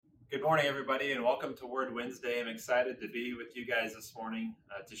Good morning, everybody, and welcome to Word Wednesday. I'm excited to be with you guys this morning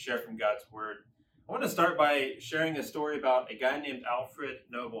to share from God's Word. I want to start by sharing a story about a guy named Alfred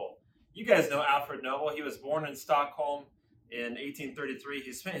Nobel. You guys know Alfred Nobel. He was born in Stockholm in 1833.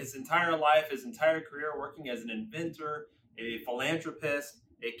 He spent his entire life, his entire career working as an inventor, a philanthropist,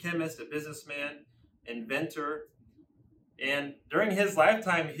 a chemist, a businessman, inventor. And during his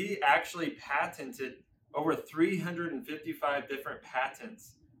lifetime, he actually patented over 355 different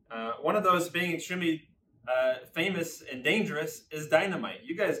patents. One of those being extremely famous and dangerous is dynamite.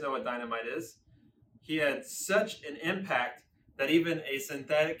 You guys know what dynamite is. He had such an impact that even a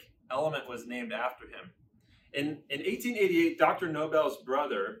synthetic element was named after him. In 1888, Dr. Nobel's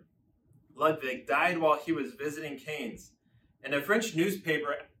brother, Ludwig, died while he was visiting Cannes, and a French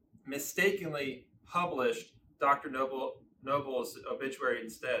newspaper mistakenly published Dr. Nobel's obituary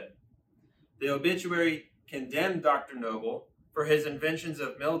instead. The obituary condemned Dr. Nobel for his inventions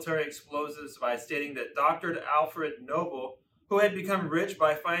of military explosives by stating that Dr. Alfred Nobel, who had become rich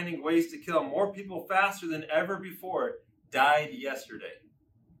by finding ways to kill more people faster than ever before, died yesterday.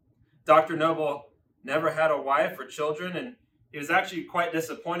 Dr. Nobel never had a wife or children, and he was actually quite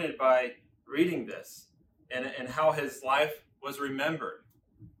disappointed by reading this and how his life was remembered.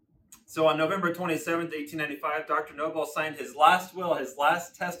 So on November 27th, 1895, Dr. Nobel signed his last will, his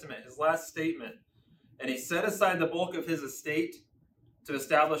last testament, his last statement, and he set aside the bulk of his estate to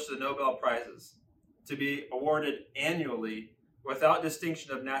establish the Nobel Prizes, to be awarded annually without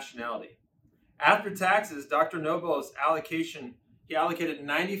distinction of nationality. After taxes, Dr. Nobel's he allocated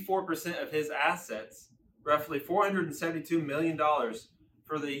 94% of his assets, roughly $472 million,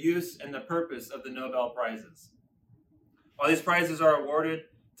 for the use and the purpose of the Nobel Prizes. While these prizes are awarded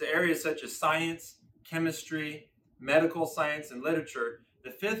to areas such as science, chemistry, medical science, and literature,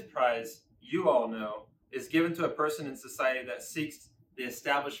 the fifth prize, you all know, is given to a person in society that seeks the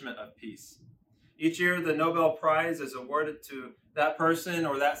establishment of peace. Each year, the Nobel Prize is awarded to that person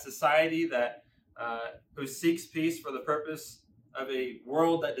or that society that who seeks peace for the purpose of a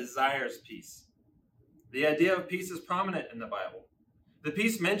world that desires peace. The idea of peace is prominent in the Bible. The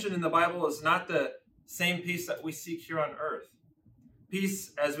peace mentioned in the Bible is not the same peace that we seek here on earth.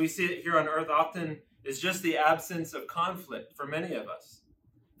 Peace, as we see it here on earth, often is just the absence of conflict for many of us.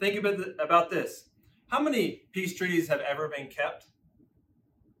 Think about this. How many peace treaties have ever been kept?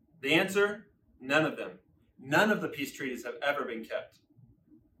 The answer, none of them. None of the peace treaties have ever been kept.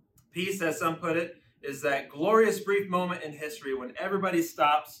 Peace, as some put it, is that glorious brief moment in history when everybody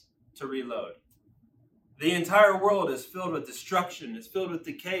stops to reload. The entire world is filled with destruction, it's filled with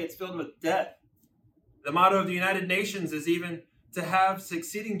decay, it's filled with death. The motto of the United Nations is even to have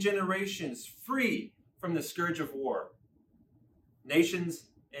succeeding generations free from the scourge of war. Nations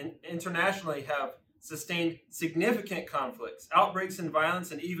internationally have sustained significant conflicts, outbreaks in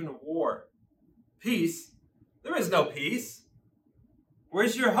violence, and even war. Peace? There is no peace.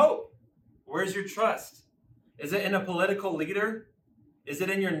 Where's your hope? Where's your trust? Is it in a political leader? Is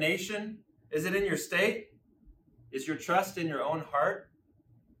it in your nation? Is it in your state? Is your trust in your own heart?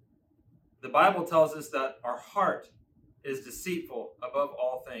 The Bible tells us that our heart is deceitful above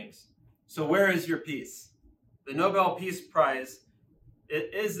all things. So where is your peace? The Nobel Peace Prize,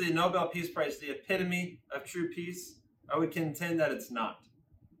 is the Nobel Peace Prize the epitome of true peace? I would contend that it's not.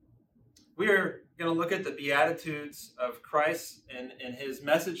 We are going to look at the Beatitudes of Christ and his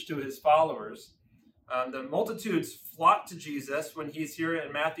message to his followers. The multitudes flock to Jesus when he's here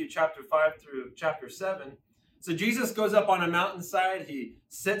in Matthew chapter 5 through chapter 7. So Jesus goes up on a mountainside, he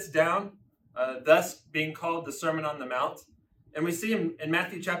sits down, thus being called the Sermon on the Mount. And we see him in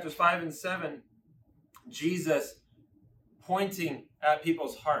Matthew chapters 5 and 7, Jesus pointing at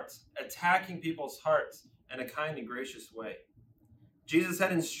people's hearts, attacking people's hearts in a kind and gracious way. Jesus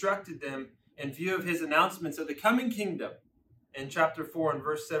had instructed them in view of his announcements of the coming kingdom in chapter 4 and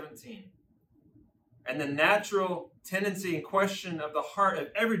verse 17. And the natural tendency and question of the heart of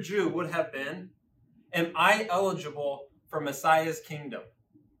every Jew would have been, am I eligible for Messiah's kingdom?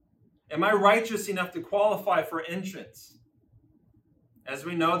 Am I righteous enough to qualify for entrance? As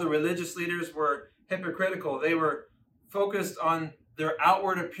we know, the religious leaders were hypocritical. They were focused on their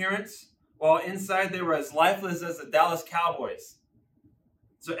outward appearance, while inside they were as lifeless as the Dallas Cowboys.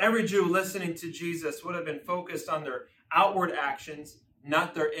 So every Jew listening to Jesus would have been focused on their outward actions,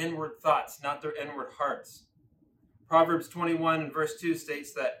 not their inward thoughts, not their inward hearts. Proverbs 21 and verse 2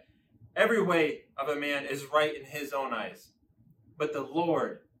 states that every way of a man is right in his own eyes, but the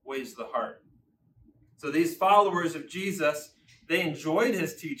Lord weighs the heart. So these followers of Jesus, they enjoyed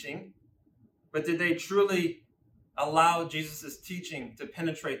his teaching, but did they truly allow Jesus' teaching to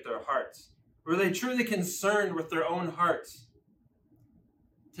penetrate their hearts? Were they truly concerned with their own hearts?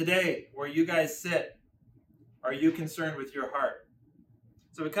 Today, where you guys sit, are you concerned with your heart?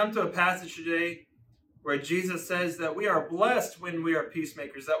 So we come to a passage today where Jesus says that we are blessed when we are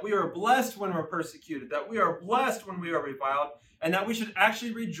peacemakers, that we are blessed when we're persecuted, that we are blessed when we are reviled, and that we should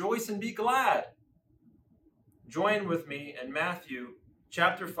actually rejoice and be glad. Join with me in Matthew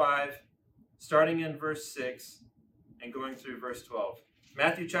chapter 5, starting in verse 6 and going through verse 12.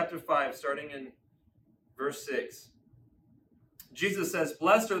 Matthew chapter 5, starting in verse 6. Jesus says,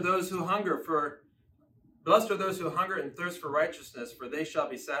 Blessed are those who hunger and thirst for righteousness, for they shall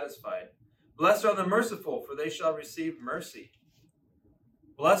be satisfied. Blessed are the merciful, for they shall receive mercy.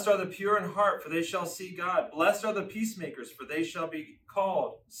 Blessed are the pure in heart, for they shall see God. Blessed are the peacemakers, for they shall be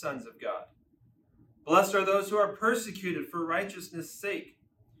called sons of God. Blessed are those who are persecuted for righteousness' sake,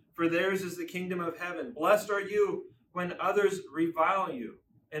 for theirs is the kingdom of heaven. Blessed are you when others revile you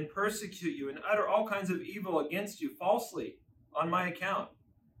and persecute you and utter all kinds of evil against you falsely on my account.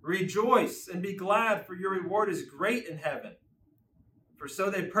 Rejoice and be glad, for your reward is great in heaven. For so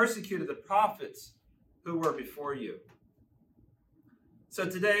they persecuted the prophets who were before you. So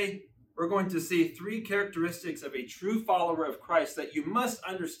today, we're going to see 3 characteristics of a true follower of Christ that you must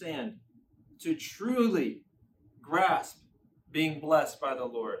understand to truly grasp being blessed by the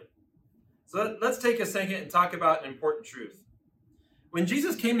Lord. So let's take a second and talk about an important truth. When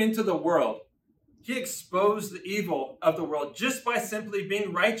Jesus came into the world, he exposed the evil of the world just by simply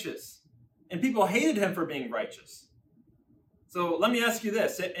being righteous. And people hated him for being righteous. So let me ask you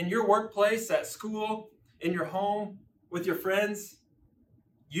this. In your workplace, at school, in your home, with your friends,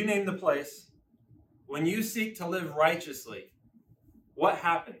 you name the place, when you seek to live righteously, what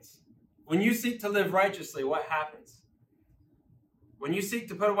happens? When you seek to live righteously, what happens? When you seek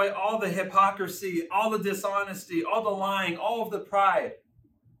to put away all the hypocrisy, all the dishonesty, all the lying, all of the pride,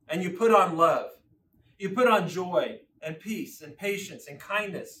 and you put on love, you put on joy and peace and patience and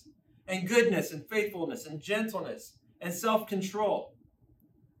kindness and goodness and faithfulness and gentleness and self-control,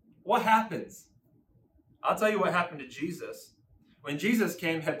 what happens? I'll tell you what happened to Jesus. When Jesus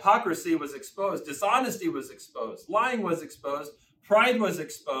came, hypocrisy was exposed, dishonesty was exposed, lying was exposed, pride was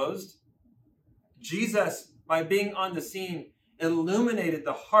exposed. Jesus, by being on the scene, illuminated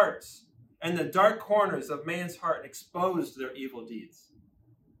the hearts and the dark corners of man's heart and exposed their evil deeds.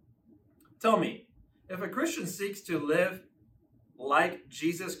 Tell me, if a Christian seeks to live like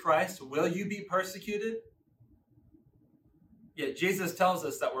Jesus Christ, will you be persecuted? Yet Jesus tells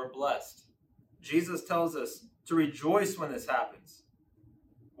us that we're blessed. Jesus tells us to rejoice when this happens.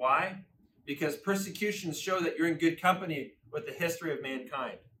 Why? Because persecutions show that you're in good company with the history of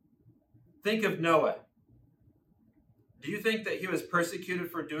mankind. Think of Noah. Do you think that he was persecuted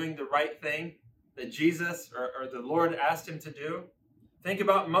for doing the right thing that Jesus or the Lord asked him to do? Think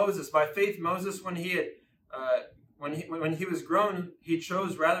about Moses. By faith, Moses, when he was grown, he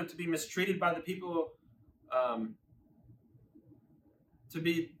chose rather to be mistreated by the people, to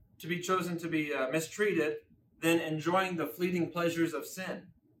be chosen to be mistreated than enjoying the fleeting pleasures of sin.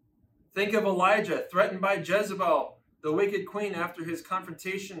 Think of Elijah, threatened by Jezebel, the wicked queen, after his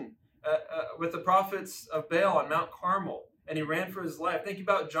confrontation with the prophets of Baal on Mount Carmel, and he ran for his life. Think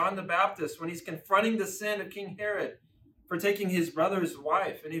about John the Baptist when he's confronting the sin of King Herod for taking his brother's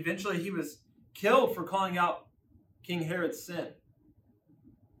wife, and eventually he was killed for calling out King Herod's sin.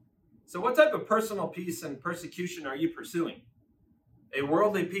 So what type of personal peace and persecution are you pursuing? A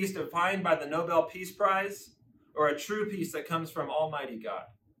worldly peace defined by the Nobel Peace Prize, or a true peace that comes from Almighty God?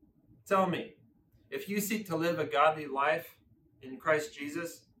 Tell me, if you seek to live a godly life in Christ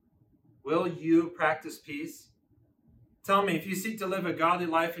Jesus, will you practice peace? Tell me, if you seek to live a godly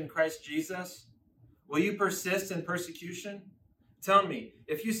life in Christ Jesus, will you persist in persecution? Tell me,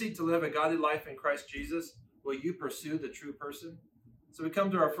 if you seek to live a godly life in Christ Jesus, will you pursue the true person? So we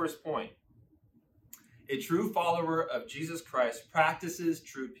come to our first point. A true follower of Jesus Christ practices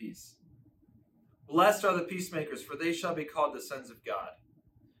true peace. Blessed are the peacemakers, for they shall be called the sons of God.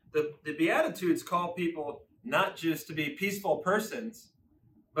 The Beatitudes call people not just to be peaceful persons,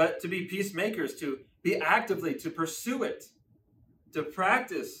 but to be peacemakers, to be actively, to pursue it, to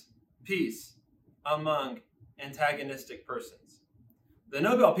practice peace among antagonistic persons. The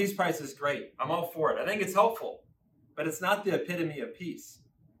Nobel Peace Prize is great. I'm all for it. I think it's helpful, but it's not the epitome of peace.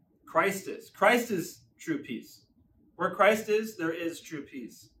 Christ is. Christ is true peace. Where Christ is, there is true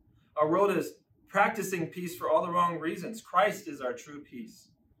peace. Our world is practicing peace for all the wrong reasons. Christ is our true peace.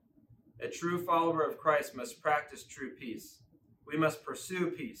 A true follower of Christ must practice true peace. We must pursue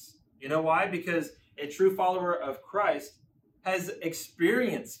peace. You know why? Because a true follower of Christ has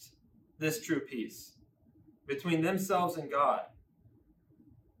experienced this true peace between themselves and God.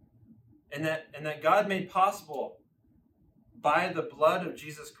 And that God made possible by the blood of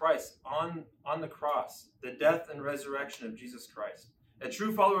Jesus Christ on the cross, the death and resurrection of Jesus Christ. A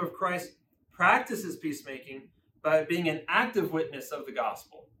true follower of Christ practices peacemaking by being an active witness of the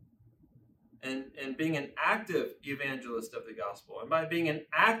gospel and being an active evangelist of the gospel, and by being an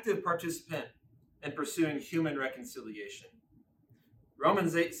active participant in pursuing human reconciliation.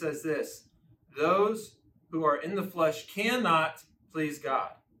 Romans 8 says this: those who are in the flesh cannot please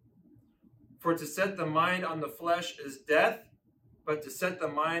God. For to set the mind on the flesh is death, but to set the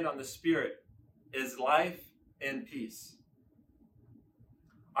mind on the Spirit is life and peace.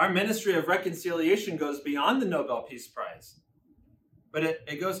 Our ministry of reconciliation goes beyond the Nobel Peace Prize, but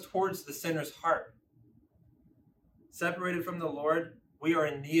it goes towards the sinner's heart. Separated from the Lord, we are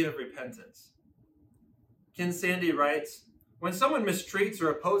in need of repentance. Ken Sande writes, when someone mistreats or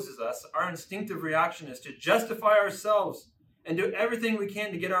opposes us, our instinctive reaction is to justify ourselves and do everything we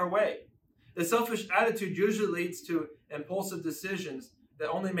can to get our way. The selfish attitude usually leads to impulsive decisions that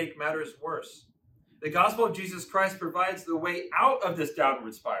only make matters worse. The gospel of Jesus Christ provides the way out of this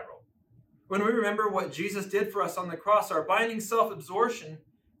downward spiral. When we remember what Jesus did for us on the cross, our binding self-absorption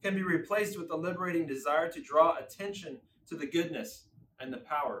can be replaced with the liberating desire to draw attention to the goodness and the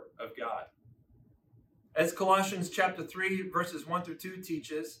power of God. As Colossians chapter 3, verses 1 through 2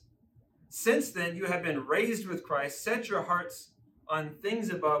 teaches, since then you have been raised with Christ, set your hearts on things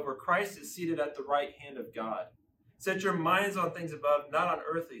above where Christ is seated at the right hand of God. Set your minds on things above, not on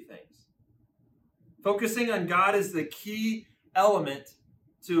earthly things. Focusing on God is the key element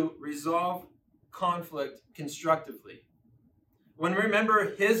to resolve conflict constructively. When we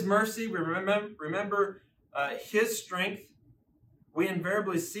remember His mercy, we remember His strength, we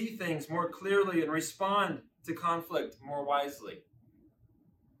invariably see things more clearly and respond to conflict more wisely.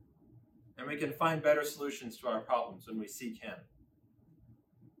 And we can find better solutions to our problems when we seek Him.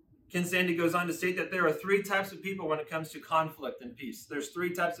 Ken Sande goes on to state that there are three types of people when it comes to conflict and peace. There's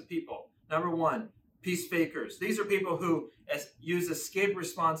three types of people. Number one, peace fakers. These are people who use escape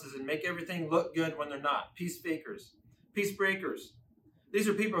responses and make everything look good when they're not. Peace fakers. Peace breakers. These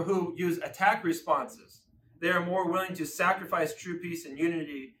are people who use attack responses. They are more willing to sacrifice true peace and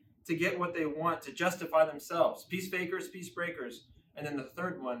unity to get what they want, to justify themselves. Peace fakers, peace breakers. And then the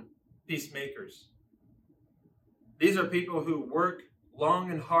third one, peacemakers. These are people who work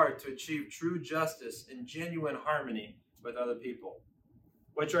long and hard to achieve true justice and genuine harmony with other people.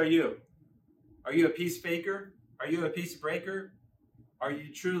 Which are you? Are you a peace faker? Are you a peace breaker? Are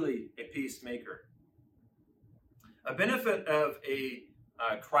you truly a peacemaker? A benefit of a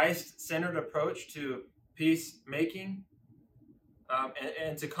Christ-centered approach to peacemaking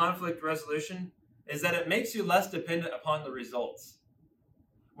and to conflict resolution is that it makes you less dependent upon the results.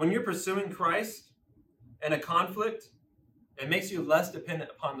 When you're pursuing Christ in a conflict, it makes you less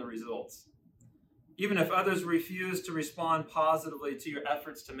dependent upon the results. Even if others refuse to respond positively to your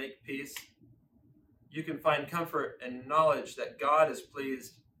efforts to make peace, you can find comfort and knowledge that God is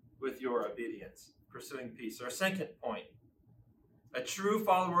pleased with your obedience, pursuing peace. Our second point, a true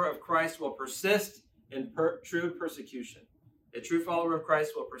follower of Christ will persist in true persecution. A true follower of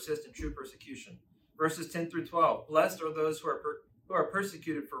Christ will persist in true persecution. Verses 10 through 12, blessed are those who are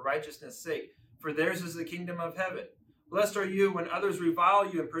persecuted for righteousness' sake, for theirs is the kingdom of heaven. Blessed are you when others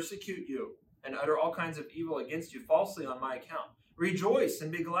revile you and persecute you and utter all kinds of evil against you falsely on my account. Rejoice and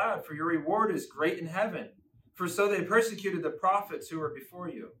be glad, for your reward is great in heaven. For so they persecuted the prophets who were before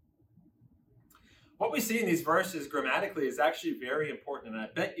you. What we see in these verses grammatically is actually very important, and I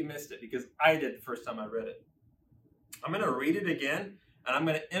bet you missed it because I did the first time I read it. I'm going to read it again, and I'm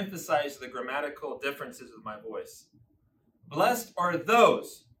going to emphasize the grammatical differences with my voice. Blessed are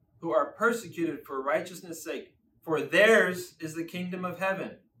those who are persecuted for righteousness' sake, for theirs is the kingdom of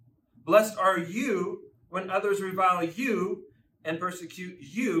heaven. Blessed are you when others revile you and persecute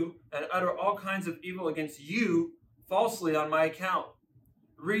you and utter all kinds of evil against you falsely on my account.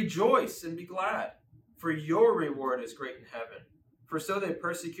 Rejoice and be glad, for your reward is great in heaven. For so they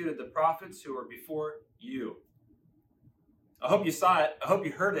persecuted the prophets who were before you. I hope you saw it. I hope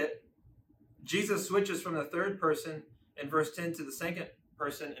you heard it. Jesus switches from the third person in verse 10 to the second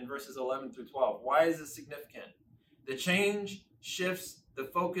person in verses 11 through 12. Why is this significant? The change shifts the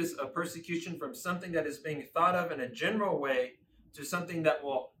focus of persecution from something that is being thought of in a general way to something that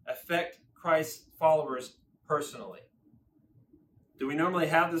will affect Christ's followers personally. Do we normally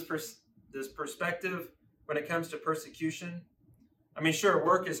have this perspective when it comes to persecution? I mean, sure,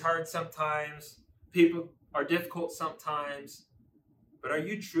 work is hard sometimes. People are difficult sometimes. But are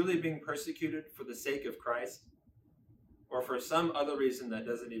you truly being persecuted for the sake of Christ? Or for some other reason that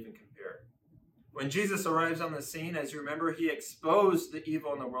doesn't even compare? When Jesus arrives on the scene, as you remember, he exposed the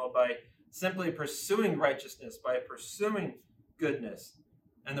evil in the world by simply pursuing righteousness, by pursuing goodness,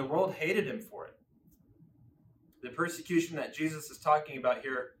 and the world hated him for it. The persecution that Jesus is talking about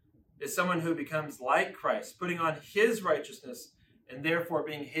here is someone who becomes like Christ, putting on his righteousness and therefore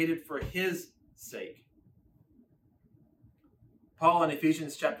being hated for his sake. Paul in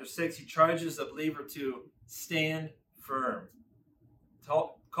Ephesians chapter 6, he charges the believer to stand firm.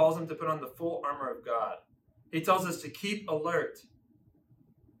 Calls him to put on the full armor of God. He tells us to keep alert.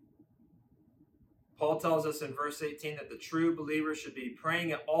 Paul tells us in verse 18 that the true believer should be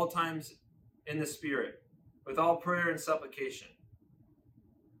praying at all times in the Spirit, with all prayer and supplication,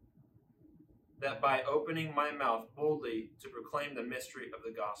 that by opening my mouth boldly to proclaim the mystery of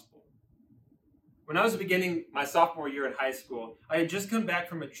the gospel. When I was beginning my sophomore year in high school, I had just come back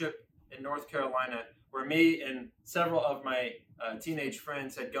from a trip in North Carolina where me and several of my teenage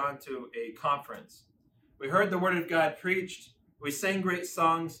friends had gone to a conference. We heard the Word of God preached, we sang great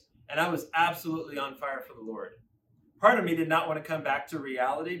songs, and I was absolutely on fire for the Lord. Part of me did not want to come back to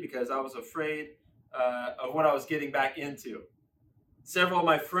reality because I was afraid of what I was getting back into. Several of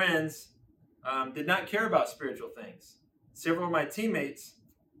my friends did not care about spiritual things. Several of my teammates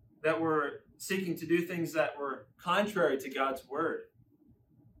that were seeking to do things that were contrary to God's word.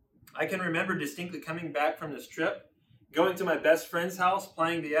 I can remember distinctly coming back from this trip, going to my best friend's house,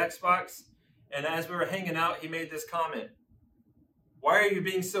 playing the Xbox, and as we were hanging out, he made this comment: "Why are you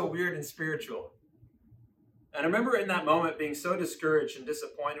being so weird and spiritual?" And I remember in that moment being so discouraged and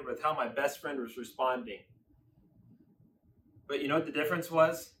disappointed with how my best friend was responding. But you know what the difference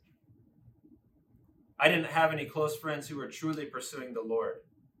was? I didn't have any close friends who were truly pursuing the Lord.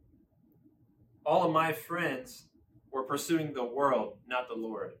 All of my friends were pursuing the world, not the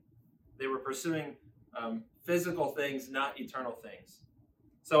Lord. They were pursuing physical things, not eternal things.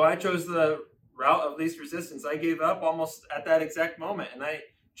 So I chose the route of least resistance. I gave up almost at that exact moment, and I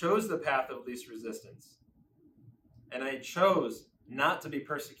chose the path of least resistance. And I chose not to be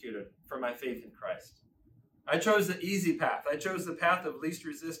persecuted for my faith in Christ. I chose the easy path. I chose the path of least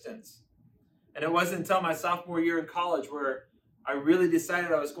resistance. And it wasn't until my sophomore year in college where I really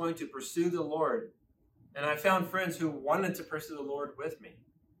decided I was going to pursue the Lord. And I found friends who wanted to pursue the Lord with me.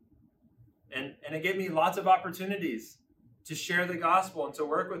 And it gave me lots of opportunities to share the gospel and to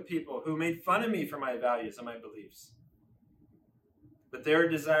work with people who made fun of me for my values and my beliefs. But their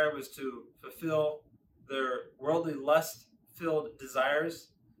desire was to fulfill their worldly lust-filled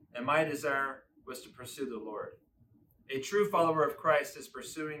desires, and my desire was to pursue the Lord. A true follower of Christ is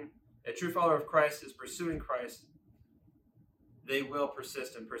pursuing Christ. They will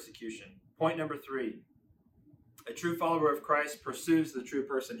persist in persecution. Point number 3. A true follower of Christ pursues the true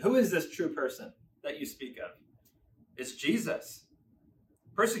person. Who is this true person that you speak of? It's Jesus.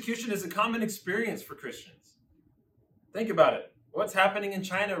 Persecution is a common experience for Christians. Think about it. What's happening in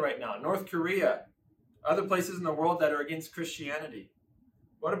China right now? North Korea, other places in the world that are against Christianity.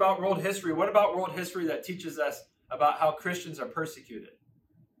 What about world history? What about world history that teaches us about how Christians are persecuted?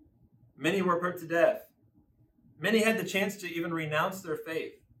 Many were put to death. Many had the chance to even renounce their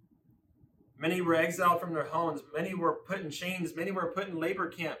faith. Many were exiled from their homes. Many were put in chains. Many were put in labor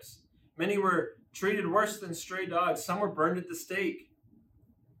camps. Many were treated worse than stray dogs. Some were burned at the stake.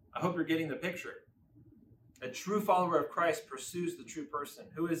 I hope you're getting the picture. A true follower of Christ pursues the true person.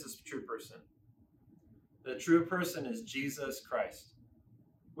 Who is this true person? The true person is Jesus Christ.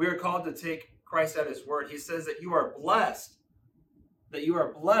 We are called to take Christ at his word. He says that you are blessed. That you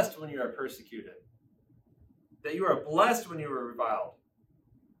are blessed when you are persecuted. That you are blessed when you are reviled.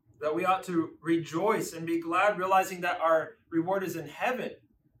 That we ought to rejoice and be glad, realizing that our reward is in heaven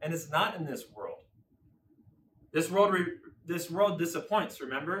and it's not in this world. This world disappoints,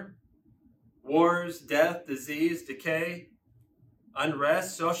 remember? Wars, death, disease, decay,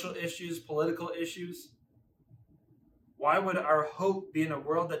 unrest, social issues, political issues. Why would our hope be in a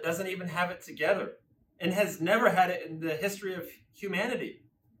world that doesn't even have it together and has never had it in the history of humanity?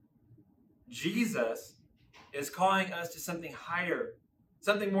 Jesus is calling us to something higher,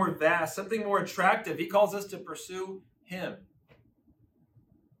 something more vast, something more attractive. He calls us to pursue him.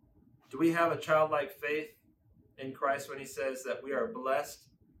 Do we have a childlike faith in Christ when he says that we are blessed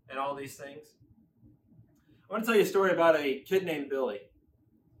in all these things? I want to tell you a story about a kid named Billy.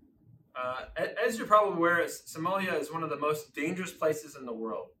 As you're probably aware, Somalia is one of the most dangerous places in the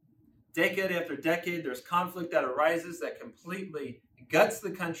world. Decade after decade, there's conflict that arises that completely guts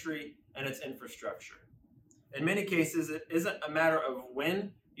the country and its infrastructure. In many cases, it isn't a matter of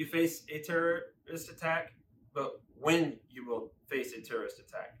when you face a terrorist attack, but when you will face a terrorist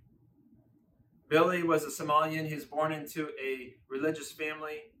attack. Billy was a Somalian. He was born into a religious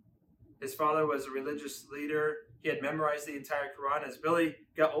family. His father was a religious leader. He had memorized the entire Quran. As Billy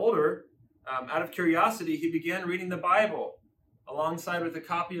got older, out of curiosity, he began reading the Bible. alongside with a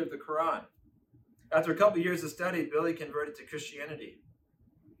copy of the Quran. After a couple of years of study, Billy converted to Christianity.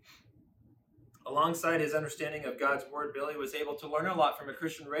 Alongside his understanding of God's word, Billy was able to learn a lot from a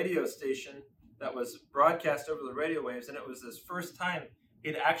Christian radio station that was broadcast over the radio waves, and it was his first time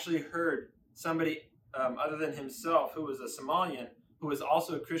he'd actually heard somebody other than himself, who was a Somalian, who was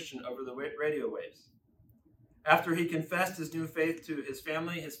also a Christian, over the radio waves. After he confessed his new faith to his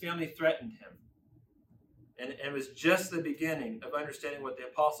family threatened him. And it was just the beginning of understanding what the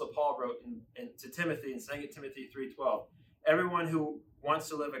Apostle Paul wrote to Timothy in 2 Timothy 3:12. Everyone who wants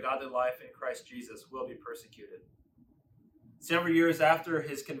to live a godly life in Christ Jesus will be persecuted. Several years after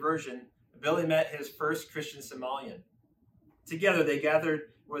his conversion, Billy met his first Christian Somalian. Together, they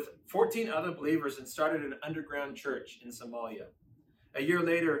gathered with 14 other believers and started an underground church in Somalia. A year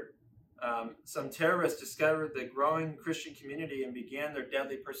later, some terrorists discovered the growing Christian community and began their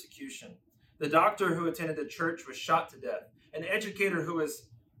deadly persecution. The doctor who attended the church was shot to death. An educator who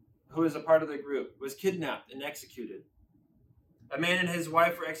was a part of the group was kidnapped and executed. A man and his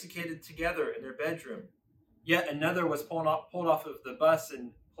wife were executed together in their bedroom. Yet another was pulled off of the bus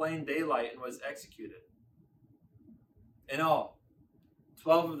in plain daylight and was executed. In all,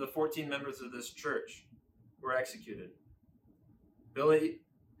 12 of the 14 members of this church were executed. Billy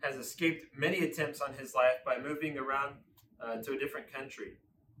has escaped many attempts on his life by moving around to a different country.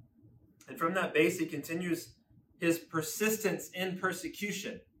 And from that base, he continues his persistence in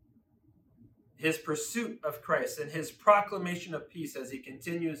persecution, his pursuit of Christ, and his proclamation of peace as he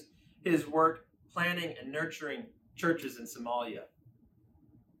continues his work planting and nurturing churches in Somalia.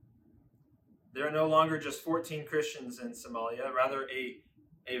 There are no longer just 14 Christians in Somalia, rather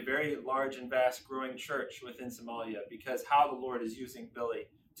a very large and vast growing church within Somalia, because how the Lord is using Billy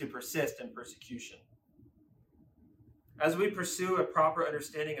to persist in persecution. As we pursue a proper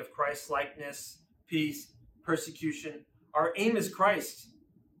understanding of Christ's likeness, peace, persecution, our aim is Christ.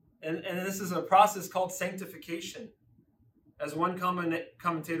 And this is a process called sanctification. As one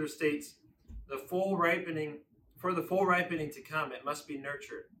commentator states, for the full ripening to come, it must be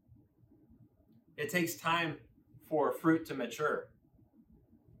nurtured. It takes time for fruit to mature.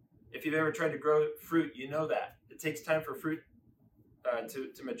 If you've ever tried to grow fruit, you know that. It takes time for fruit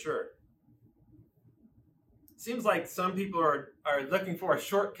to mature. It seems like some people are looking for a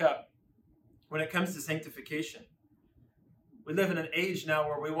shortcut when it comes to sanctification. We live in an age now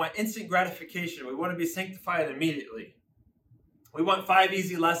where we want instant gratification. We want to be sanctified immediately. We want 5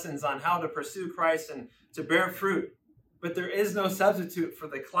 easy lessons on how to pursue Christ and to bear fruit. But there is no substitute for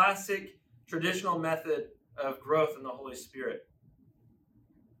the classic traditional method of growth in the Holy Spirit.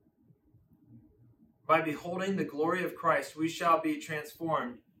 By beholding the glory of Christ, we shall be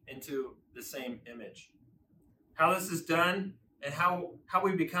transformed into the same image. How this is done and how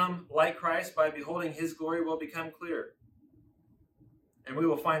we become like Christ by beholding his glory will become clear. And we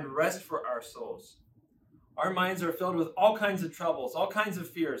will find rest for our souls. Our minds are filled with all kinds of troubles, all kinds of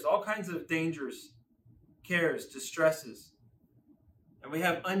fears, all kinds of dangers, cares, distresses. And we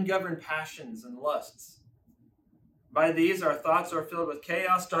have ungoverned passions and lusts. By these, our thoughts are filled with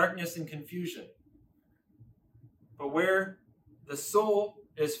chaos, darkness, and confusion. But where the soul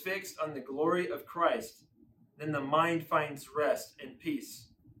is fixed on the glory of Christ, then the mind finds rest and peace.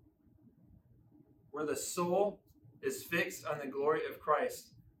 Where the soul is fixed on the glory of Christ,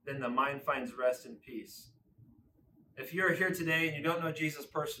 then the mind finds rest and peace. If you're here today and you don't know Jesus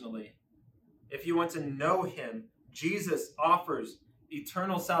personally, if you want to know him, Jesus offers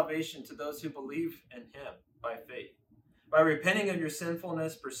eternal salvation to those who believe in him by faith. By repenting of your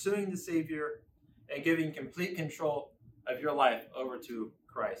sinfulness, pursuing the Savior, and giving complete control of your life over to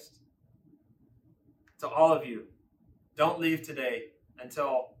Christ. To all of you, don't leave today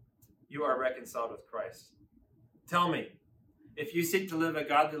until you are reconciled with Christ. Tell me, if you seek to live a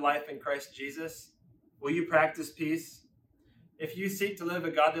godly life in Christ Jesus, will you practice peace? If you seek to live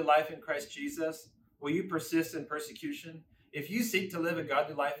a godly life in Christ Jesus, will you persist in persecution? If you seek to live a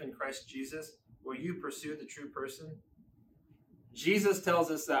godly life in Christ Jesus, will you pursue the true person? Jesus tells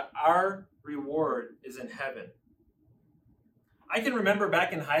us that our reward is in heaven. I can remember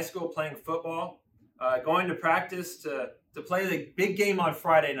back in high school playing football, going to practice to play the big game on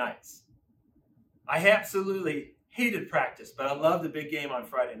Friday nights. I absolutely hated practice, but I loved the big game on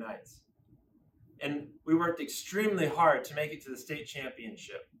Friday nights. And we worked extremely hard to make it to the state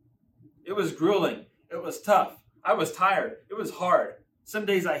championship. It was grueling. It was tough. I was tired. It was hard. Some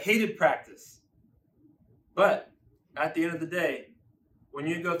days I hated practice. But at the end of the day, when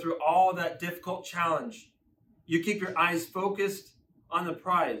you go through all that difficult challenge, you keep your eyes focused on the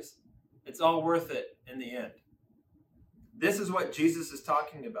prize. It's all worth it in the end. This is what Jesus is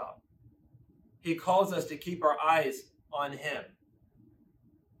talking about. He calls us to keep our eyes on him,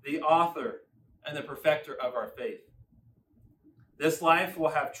 the author and the perfecter of our faith. This life will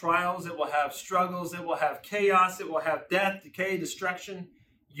have trials, it will have struggles, it will have chaos, it will have death, decay, destruction,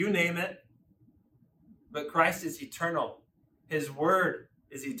 you name it. But Christ is eternal. His word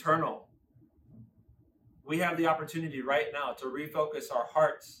is eternal. We have the opportunity right now to refocus our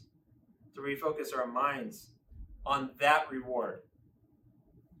hearts, to refocus our minds on that reward.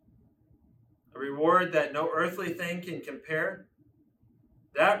 A reward that no earthly thing can compare.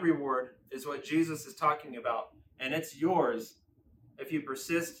 That reward is what Jesus is talking about, and it's yours if you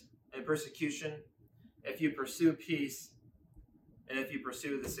persist in persecution, if you pursue peace, and if you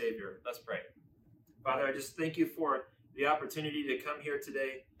pursue the Savior. Let's pray. Father, I just thank you for the opportunity to come here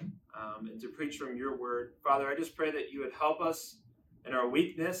today and to preach from your word. Father, I just pray that you would help us in our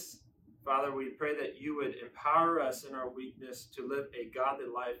weakness. Father, we pray that you would empower us in our weakness to live a godly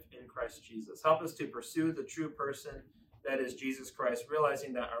life in Christ Jesus. Help us to pursue the true person that is Jesus Christ,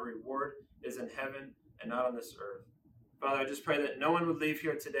 realizing that our reward is in heaven and not on this earth. Father, I just pray that no one would leave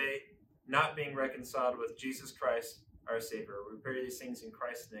here today not being reconciled with Jesus Christ, our Savior. We pray these things in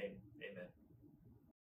Christ's name. Amen.